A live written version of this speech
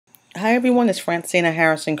Hi everyone, it's Francina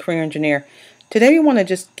Harrison, career engineer. Today we want to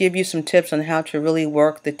just give you some tips on how to really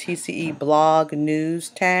work the TCE blog news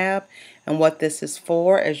tab and what this is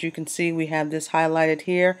for. As you can see, we have this highlighted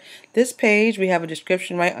here. This page, we have a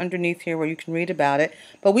description right underneath here where you can read about it.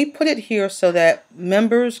 But we put it here so that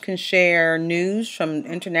members can share news from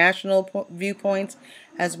international viewpoints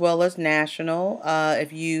as well as national.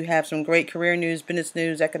 If you have some great career news, business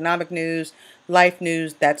news, economic news, life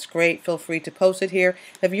news, that's great. Feel free to post it here.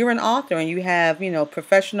 If you're an author and you have,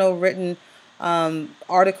 professional written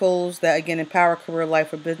articles that again empower career,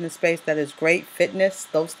 life, or business space, that is great. Fitness,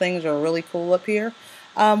 those things are really cool up here.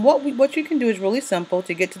 What you can do is really simple.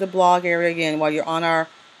 To get to the blog area, again, while you're on our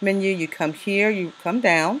menu, you come here, you come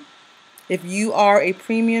down. If you are a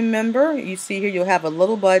premium member, you see here you'll have a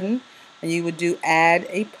little button and you would do add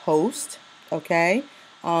a post. Okay.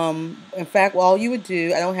 In fact, all you would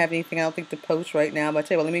do, I don't have anything, I don't think, to post right now, but I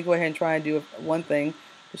tell you what, let me go ahead and try and do one thing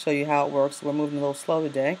to show you how it works. We're moving a little slow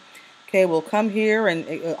today. Okay, we'll come here and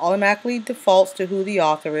it automatically defaults to who the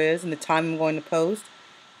author is and the time I'm going to post.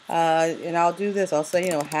 And I'll do this. I'll say,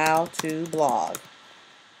 how to blog.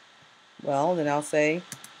 Well, then I'll say,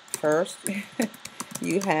 first,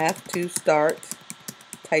 you have to start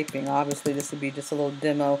typing. Obviously, this would be just a little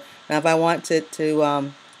demo. Now, if I want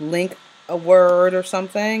to link a word or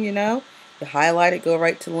something, you highlight it, go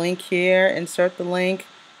right to link here, insert the link,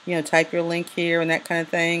 type your link here and that kind of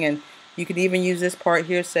thing. And you could even use this part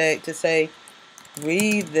here to say,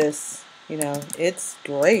 read this, it's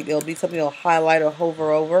great. It'll be something you'll highlight or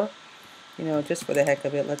hover over, just for the heck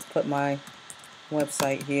of it. Let's put my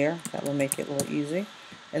website here. That will make it a little easy.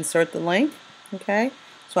 Insert the link, okay?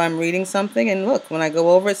 So I'm reading something, and look, when I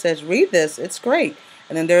go over, it says, read this, it's great.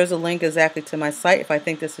 And then there's a link exactly to my site. If I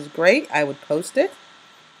think this is great, I would post it.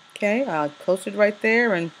 Okay, I'll post it right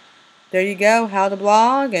there, and there you go, how to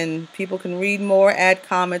blog, and people can read more, add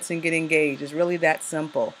comments, and get engaged. It's really that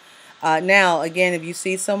simple. Now, again, if you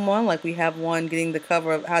see someone, like we have one getting on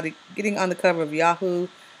the cover of Yahoo,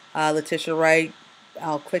 Letitia Wright,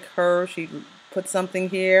 I'll click her. She put something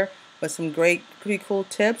here with some pretty cool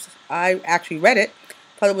tips. I actually read it.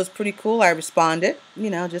 Thought it was pretty cool. I responded,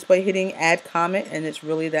 just by hitting add comment, and it's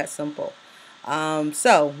really that simple.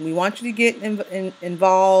 So we want you to get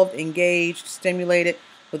involved, engaged, stimulated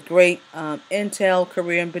with great intel,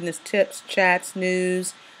 career and business tips, chats,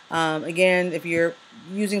 news. Again, if you're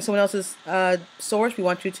using someone else's source, we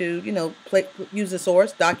want you to, use the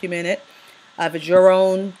source, document it. If it's your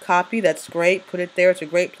own copy, that's great. Put it there. It's a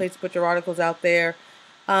great place to put your articles out there.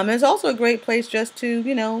 And it's also a great place just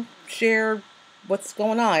to, share what's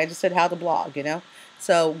going on. I just said how to blog,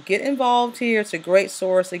 So get involved here. It's a great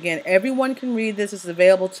source. Again, everyone can read this. It's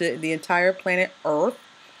available to the entire planet Earth.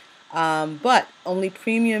 But only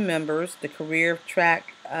premium members, the career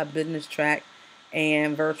track, business track,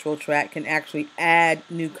 and virtual track, can actually add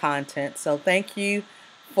new content. So thank you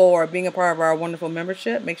for being a part of our wonderful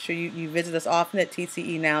membership. Make sure you visit us often at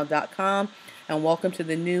tcenow.com, and welcome to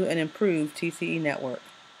the new and improved TCE network.